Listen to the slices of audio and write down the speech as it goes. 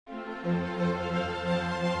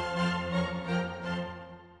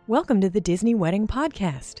Welcome to the Disney Wedding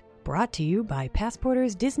Podcast, brought to you by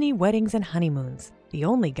Passporter's Disney Weddings and Honeymoons, the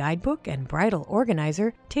only guidebook and bridal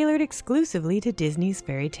organizer tailored exclusively to Disney's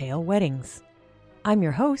fairy tale weddings. I'm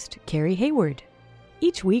your host, Carrie Hayward.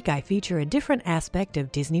 Each week I feature a different aspect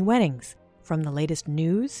of Disney weddings, from the latest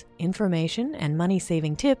news, information, and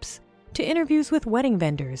money-saving tips, to interviews with wedding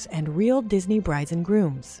vendors and real Disney brides and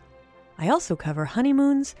grooms. I also cover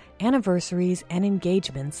honeymoons, anniversaries, and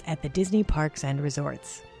engagements at the Disney parks and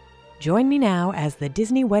resorts. Join me now as the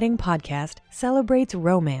Disney Wedding Podcast celebrates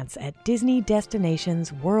romance at Disney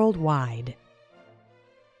destinations worldwide.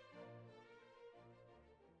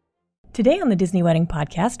 Today on the Disney Wedding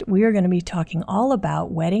Podcast, we are going to be talking all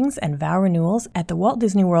about weddings and vow renewals at the Walt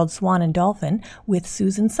Disney World Swan and Dolphin with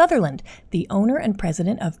Susan Sutherland, the owner and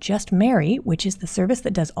president of Just Marry, which is the service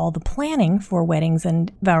that does all the planning for weddings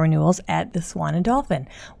and vow renewals at the Swan and Dolphin.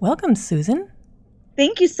 Welcome, Susan.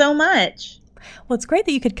 Thank you so much. Well, it's great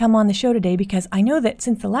that you could come on the show today because I know that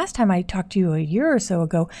since the last time I talked to you a year or so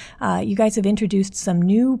ago, you guys have introduced some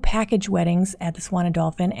new package weddings at the Swan and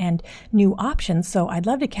Dolphin and new options. So I'd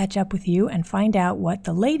love to catch up with you and find out what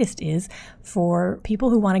the latest is for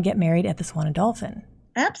people who want to get married at the Swan and Dolphin.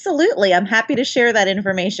 Absolutely. I'm happy to share that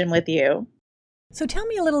information with you. So tell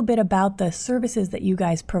me a little bit about the services that you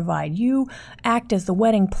guys provide. You act as the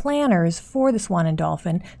wedding planners for the Swan and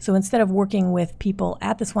Dolphin. So instead of working with people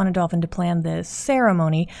at the Swan and Dolphin to plan the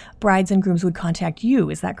ceremony, brides and grooms would contact you.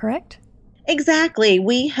 Is that correct? Exactly.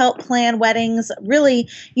 We help plan weddings really,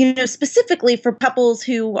 specifically for couples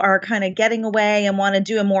who are kind of getting away and want to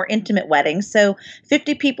do a more intimate wedding. So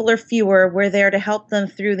 50 people or fewer, we're there to help them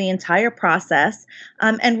through the entire process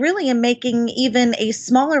and really in making even a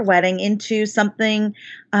smaller wedding into something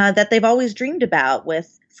that they've always dreamed about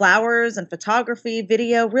with flowers and photography,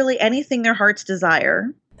 video, really anything their hearts desire.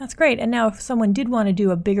 That's great. And now if someone did want to do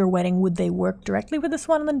a bigger wedding, would they work directly with the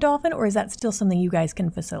Swan and the Dolphin, or is that still something you guys can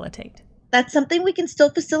facilitate? That's something we can still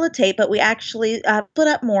facilitate, but we actually put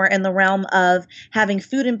up more in the realm of having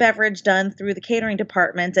food and beverage done through the catering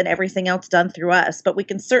department and everything else done through us. But we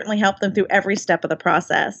can certainly help them through every step of the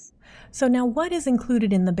process. So now what is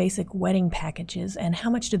included in the basic wedding packages and how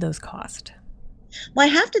much do those cost? Well, I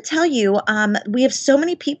have to tell you, we have so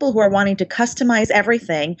many people who are wanting to customize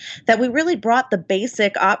everything that we really brought the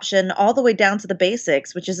basic option all the way down to the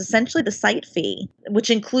basics, which is essentially the site fee, which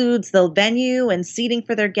includes the venue and seating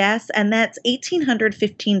for their guests, and that's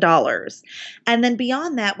 $1,815. And then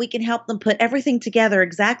beyond that, we can help them put everything together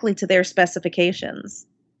exactly to their specifications.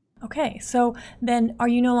 Okay, so then are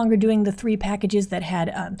you no longer doing the three packages that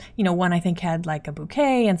had, one I think had like a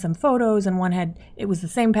bouquet and some photos, and one it was the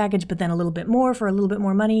same package, but then a little bit more for a little bit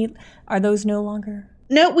more money? Are those no longer?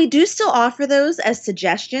 No, we do still offer those as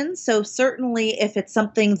suggestions. So certainly if it's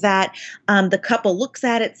something that the couple looks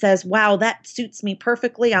at, it says, wow, that suits me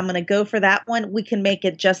perfectly, I'm going to go for that one, we can make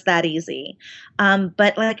it just that easy.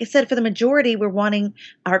 But like I said, for the majority,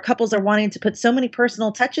 our couples are wanting to put so many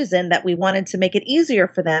personal touches in that we wanted to make it easier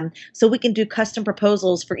for them so we can do custom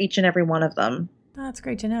proposals for each and every one of them. That's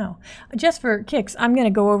great to know. Just for kicks, I'm going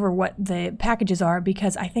to go over what the packages are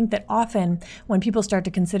because I think that often when people start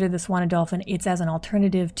to consider the Swan and Dolphin, it's as an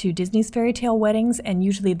alternative to Disney's fairy tale weddings, and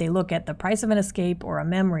usually they look at the price of an escape or a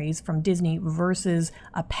memories from Disney versus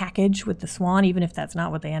a package with the Swan, even if that's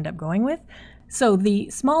not what they end up going with. So the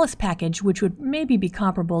smallest package, which would maybe be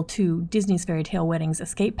comparable to Disney's Fairy Tale Weddings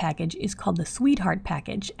Escape Package, is called the Sweetheart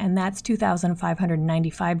Package, and that's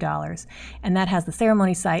 $2,595. And that has the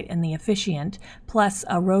ceremony site and the officiant, plus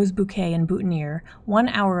a rose bouquet and boutonniere, 1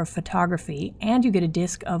 hour of photography, and you get a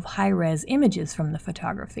disc of high-res images from the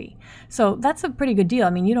photography. So that's a pretty good deal.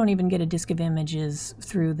 I mean, you don't even get a disc of images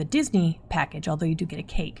through the Disney package, although you do get a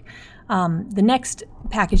cake. The next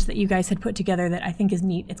package that you guys had put together that I think is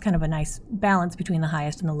neat, it's kind of a nice balance between the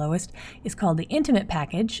highest and the lowest, is called the Intimate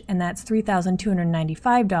Package, and that's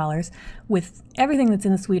 $3,295 with everything that's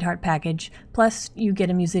in the Sweetheart Package, plus you get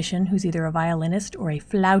a musician who's either a violinist or a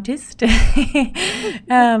flautist,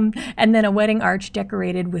 and then a wedding arch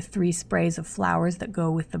decorated with 3 sprays of flowers that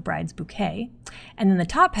go with the bride's bouquet. And then the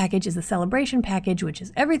top package is the Celebration Package, which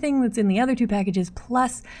is everything that's in the other 2 packages,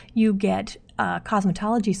 plus you get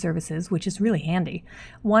cosmetology services, which is really handy,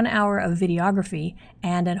 1 hour of videography,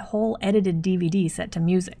 and a whole edited DVD set to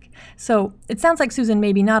music. So it sounds like, Susan,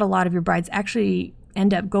 maybe not a lot of your brides actually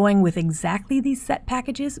end up going with exactly these set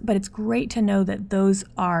packages, but it's great to know that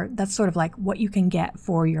that's sort of like what you can get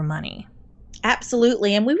for your money.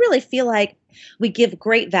 Absolutely. And we really feel like we give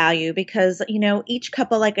great value because, each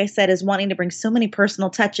couple, like I said, is wanting to bring so many personal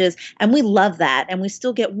touches. And we love that. And we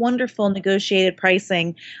still get wonderful negotiated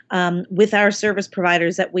pricing with our service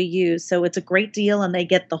providers that we use. So it's a great deal and they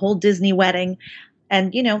get the whole Disney wedding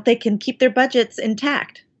and, they can keep their budgets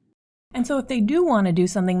intact. And so if they do want to do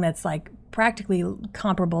something that's like practically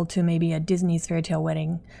comparable to maybe a Disney's fairy tale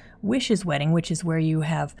wedding, Wish's wedding, which is where you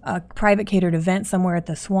have a private catered event somewhere at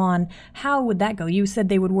the Swan, how would that go? You said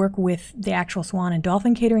they would work with the actual Swan and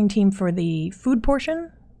Dolphin catering team for the food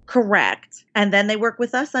portion? Correct. And then they work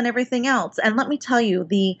with us on everything else. And let me tell you,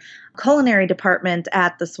 the culinary department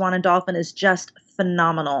at the Swan and Dolphin is just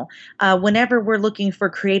phenomenal. Whenever we're looking for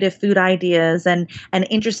creative food ideas and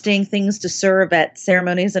interesting things to serve at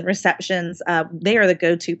ceremonies and receptions, they are the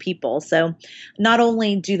go-to people. So not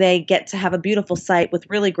only do they get to have a beautiful site with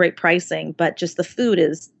really great pricing, but just the food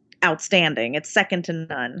is outstanding. It's second to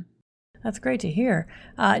none. That's great to hear.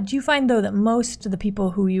 Do you find, though, that most of the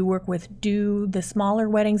people who you work with do the smaller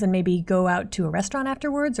weddings and maybe go out to a restaurant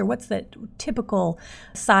afterwards? Or what's the typical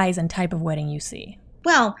size and type of wedding you see?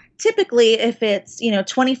 Well, typically, if it's,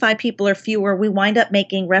 25 people or fewer, we wind up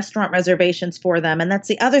making restaurant reservations for them. And that's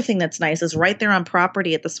the other thing that's nice is right there on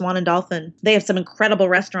property at the Swan and Dolphin, they have some incredible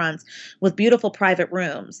restaurants with beautiful private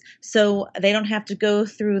rooms. So they don't have to go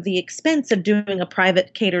through the expense of doing a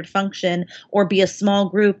private catered function or be a small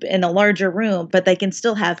group in a larger room, but they can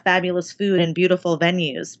still have fabulous food and beautiful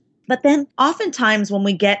venues. But then oftentimes when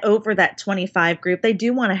we get over that 25 group, they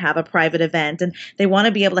do want to have a private event and they want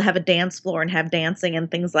to be able to have a dance floor and have dancing and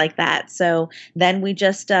things like that. So then we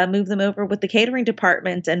just move them over with the catering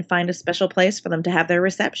department and find a special place for them to have their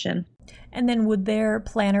reception. And then would their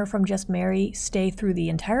planner from Just Mary stay through the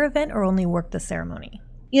entire event or only work the ceremony?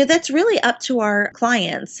 That's really up to our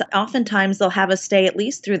clients. Oftentimes they'll have us stay at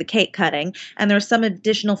least through the cake cutting, and there's some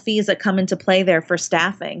additional fees that come into play there for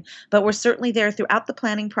staffing. But we're certainly there throughout the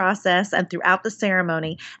planning process and throughout the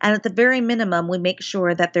ceremony. And at the very minimum, we make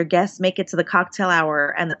sure that their guests make it to the cocktail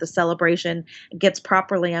hour and that the celebration gets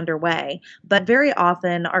properly underway. But very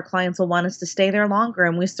often our clients will want us to stay there longer,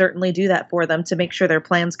 and we certainly do that for them to make sure their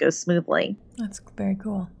plans go smoothly. That's very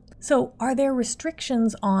cool. So are there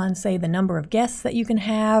restrictions on, say, the number of guests that you can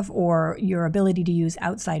have or your ability to use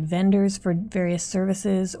outside vendors for various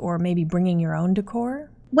services or maybe bringing your own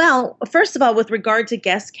decor? Well, first of all, with regard to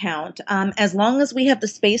guest count, as long as we have the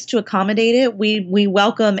space to accommodate it, we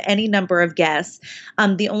welcome any number of guests.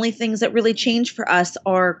 The only things that really change for us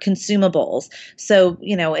are consumables. So,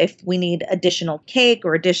 if we need additional cake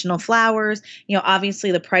or additional flowers,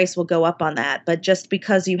 obviously the price will go up on that. But just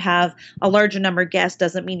because you have a larger number of guests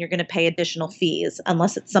doesn't mean you're going to pay additional fees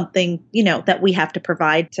unless it's something, that we have to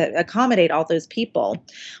provide to accommodate all those people.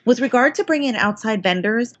 With regard to bringing in outside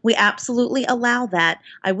vendors, we absolutely allow that.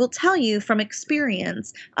 I will tell you from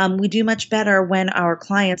experience, we do much better when our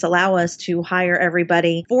clients allow us to hire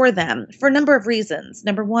everybody for them for a number of reasons.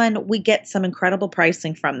 Number one, we get some incredible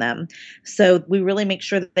pricing from them. So we really make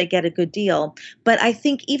sure that they get a good deal. But I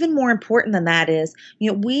think even more important than that is,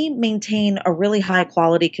 we maintain a really high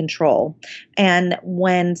quality control. And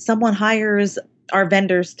when someone hires our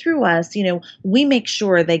vendors through us, we make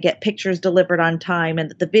sure they get pictures delivered on time and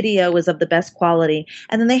that the video is of the best quality.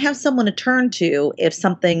 And then they have someone to turn to if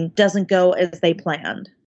something doesn't go as they planned.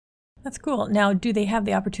 That's cool. Now, do they have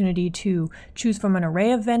the opportunity to choose from an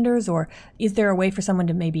array of vendors, or is there a way for someone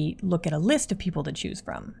to maybe look at a list of people to choose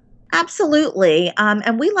from? Absolutely.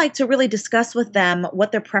 And we like to really discuss with them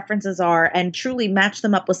what their preferences are and truly match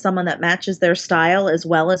them up with someone that matches their style as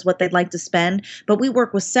well as what they'd like to spend. But we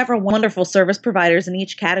work with several wonderful service providers in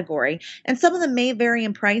each category, and some of them may vary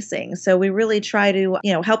in pricing. So we really try to,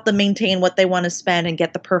 help them maintain what they want to spend and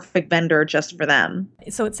get the perfect vendor just for them.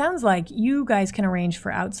 So it sounds like you guys can arrange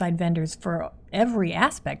for outside vendors for every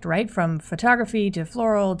aspect, right? From photography to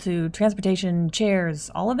floral to transportation, chairs,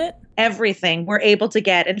 all of it? Everything we're able to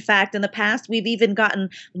get. In fact, in the past, we've even gotten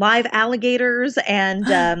live alligators and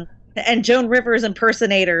Joan Rivers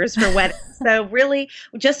impersonators for weddings. So really,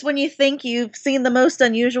 just when you think you've seen the most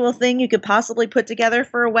unusual thing you could possibly put together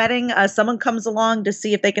for a wedding, someone comes along to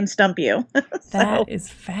see if they can stump you. That is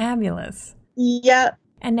fabulous. Yeah.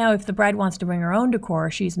 And now if the bride wants to bring her own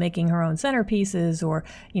decor, she's making her own centerpieces or,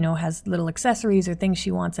 has little accessories or things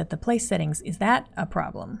she wants at the place settings. Is that a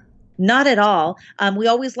problem? Not at all. We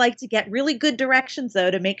always like to get really good directions, though,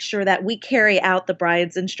 to make sure that we carry out the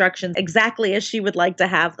bride's instructions exactly as she would like to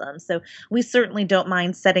have them. So we certainly don't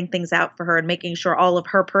mind setting things out for her and making sure all of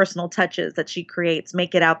her personal touches that she creates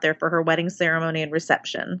make it out there for her wedding ceremony and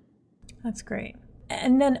reception. That's great.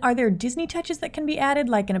 And then are there Disney touches that can be added,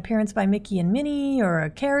 like an appearance by Mickey and Minnie or a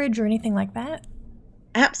carriage or anything like that?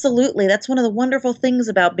 Absolutely. That's one of the wonderful things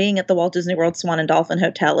about being at the Walt Disney World Swan and Dolphin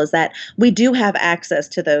Hotel is that we do have access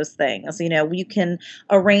to those things. You can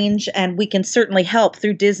arrange and we can certainly help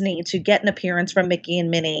through Disney to get an appearance from Mickey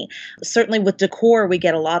and Minnie. Certainly with decor, we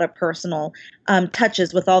get a lot of personal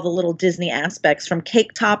touches with all the little Disney aspects from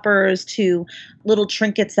cake toppers to little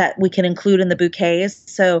trinkets that we can include in the bouquets.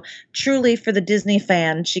 So truly for the Disney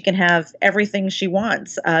fan, she can have everything she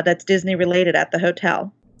wants that's Disney related at the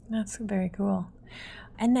hotel. That's very cool.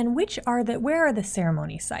 And then where are the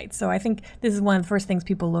ceremony sites? So I think this is one of the first things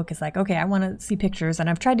people look is like, okay, I want to see pictures. And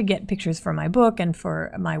I've tried to get pictures for my book and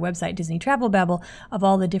for my website, Disney Travel Babble, of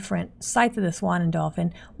all the different sites of the Swan and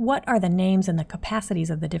Dolphin. What are the names and the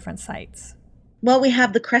capacities of the different sites? Well, we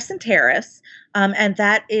have the Crescent Terrace, and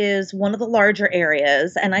that is one of the larger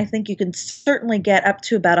areas. And I think you can certainly get up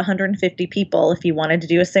to about 150 people if you wanted to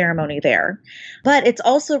do a ceremony there. But it's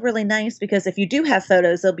also really nice because if you do have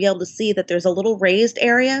photos, they'll be able to see that there's a little raised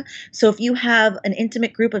area. So if you have an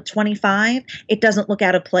intimate group of 25, it doesn't look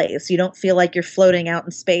out of place. You don't feel like you're floating out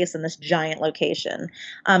in space in this giant location.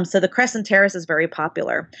 So the Crescent Terrace is very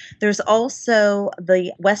popular. There's also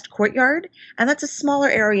the West Courtyard, and that's a smaller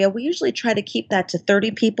area. We usually try to keep that to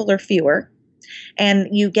 30 people or fewer. And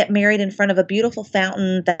you get married in front of a beautiful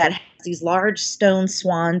fountain that has these large stone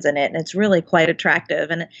swans in it, and it's really quite attractive.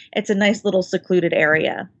 And it's a nice little secluded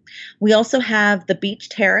area. We also have the Beach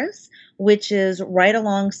Terrace, which is right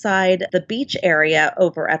alongside the beach area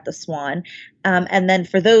over at the Swan. And then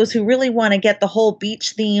for those who really want to get the whole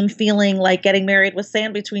beach theme feeling like getting married with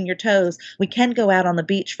sand between your toes, we can go out on the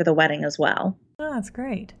beach for the wedding as well. Oh, that's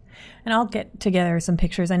great. And I'll get together some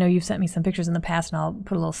pictures. I know you've sent me some pictures in the past, and I'll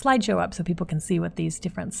put a little slideshow up so people can see what these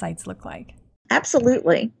different sites look like.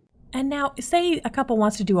 Absolutely. And now, say a couple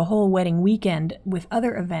wants to do a whole wedding weekend with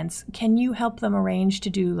other events. Can you help them arrange to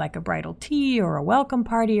do like a bridal tea or a welcome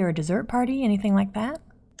party or a dessert party, anything like that?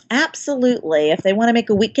 Absolutely. If they want to make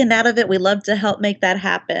a weekend out of it, we love to help make that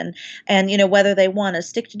happen. And, whether they want to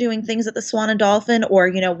stick to doing things at the Swan and Dolphin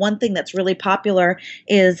or, one thing that's really popular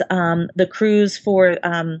is the cruise for,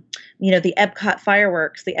 the Epcot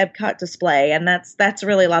fireworks, the Epcot display. And that's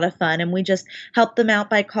really a lot of fun. And we just help them out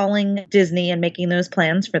by calling Disney and making those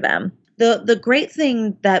plans for them. The great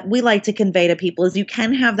thing that we like to convey to people is you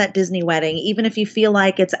can have that Disney wedding, even if you feel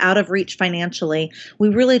like it's out of reach financially. We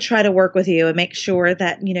really try to work with you and make sure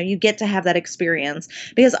that, you get to have that experience.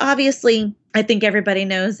 Because obviously, I think everybody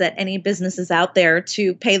knows that any business is out there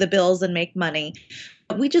to pay the bills and make money.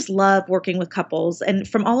 We just love working with couples and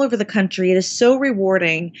from all over the country. It is so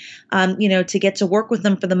rewarding, to get to work with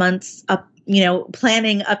them for the months up,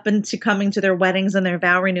 planning up into coming to their weddings and their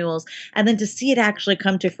vow renewals. And then to see it actually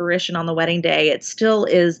come to fruition on the wedding day, it still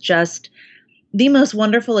is just the most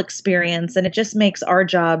wonderful experience. And it just makes our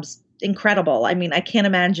jobs incredible. I mean, I can't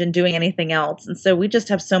imagine doing anything else. And so we just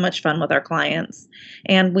have so much fun with our clients.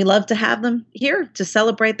 And we love to have them here to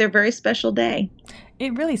celebrate their very special day.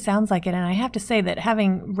 It really sounds like it, and I have to say that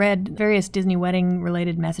having read various Disney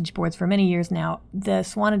wedding-related message boards for many years now, the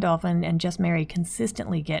Swan and Dolphin and Just Married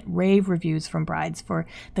consistently get rave reviews from brides for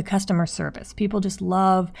the customer service. People just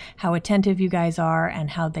love how attentive you guys are and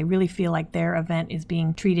how they really feel like their event is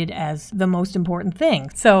being treated as the most important thing.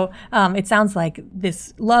 So it sounds like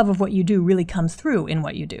this love of what you do really comes through in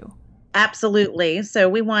what you do. Absolutely. So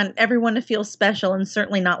we want everyone to feel special and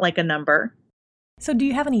certainly not like a number. So do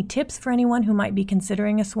you have any tips for anyone who might be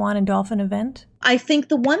considering a Swan and Dolphin event? I think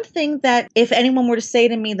the one thing that if anyone were to say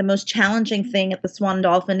to me the most challenging thing at the Swan and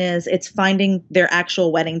Dolphin is it's finding their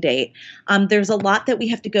actual wedding date. There's a lot that we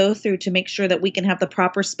have to go through to make sure that we can have the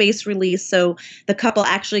proper space release so the couple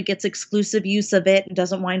actually gets exclusive use of it and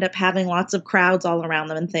doesn't wind up having lots of crowds all around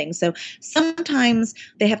them and things. So sometimes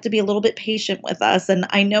they have to be a little bit patient with us. And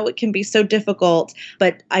I know it can be so difficult,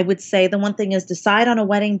 but I would say the one thing is decide on a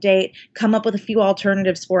wedding date, come up with a few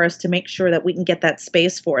alternatives for us to make sure that we can get that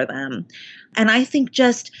space for them. And I think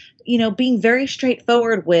just, being very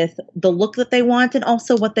straightforward with the look that they want and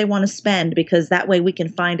also what they want to spend, because that way we can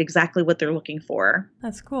find exactly what they're looking for.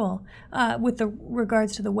 That's cool. With the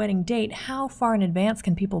regards to the wedding date, how far in advance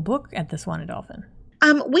can people book at the Swan and Dolphin?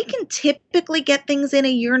 We can typically get things in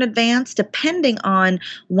a year in advance, depending on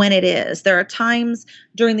when it is. There are times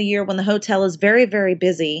during the year when the hotel is very, very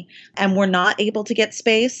busy and we're not able to get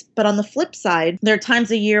space. But on the flip side, there are times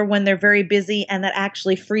a year when they're very busy and that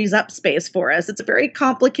actually frees up space for us. It's a very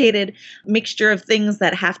complicated mixture of things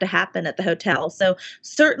that have to happen at the hotel. So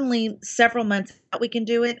certainly several months out we can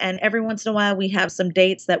do it. And every once in a while we have some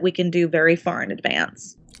dates that we can do very far in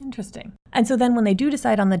advance. Interesting. And so then when they do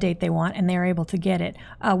decide on the date they want and they're able to get it,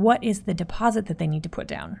 what is the deposit that they need to put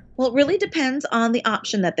down? Well, it really depends on the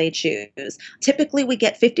option that they choose. Typically, we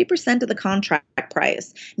get 50% of the contract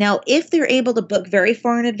price. Now, if they're able to book very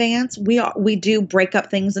far in advance, we do break up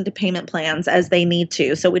things into payment plans as they need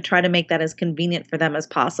to. So we try to make that as convenient for them as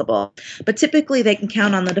possible. But typically, they can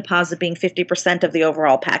count on the deposit being 50% of the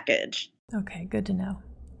overall package. Okay, good to know.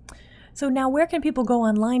 So now where can people go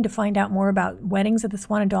online to find out more about weddings at the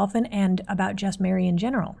Swan and Dolphin and about Just Marry in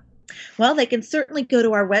general? Well, they can certainly go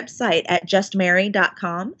to our website at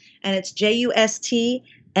justmarry.com, and it's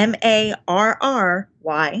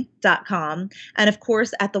JustMarry.com, and of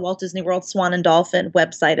course at the Walt Disney World Swan and Dolphin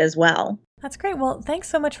website as well. That's great. Well, thanks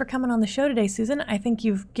so much for coming on the show today, Susan. I think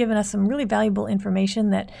you've given us some really valuable information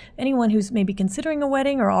that anyone who's maybe considering a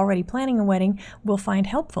wedding or already planning a wedding will find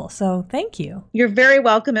helpful. So thank you. You're very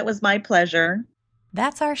welcome. It was my pleasure.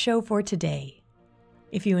 That's our show for today.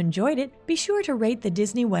 If you enjoyed it, be sure to rate the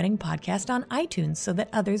Disney Wedding Podcast on iTunes so that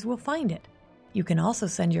others will find it. You can also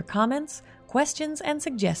send your comments, questions, and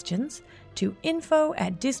suggestions to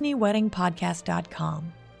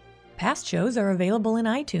info@DisneyWeddingPodcast.com. Past shows are available in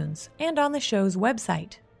iTunes and on the show's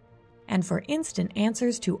website. And for instant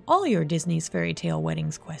answers to all your Disney's Fairy Tale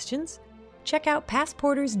Weddings questions, check out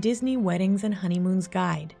Passporter's Disney Weddings and Honeymoons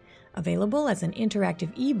Guide, available as an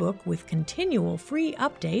interactive ebook with continual free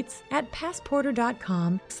updates at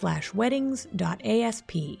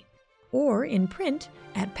passporter.com/weddings.asp or in print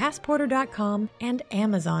at passporter.com and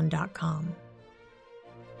amazon.com.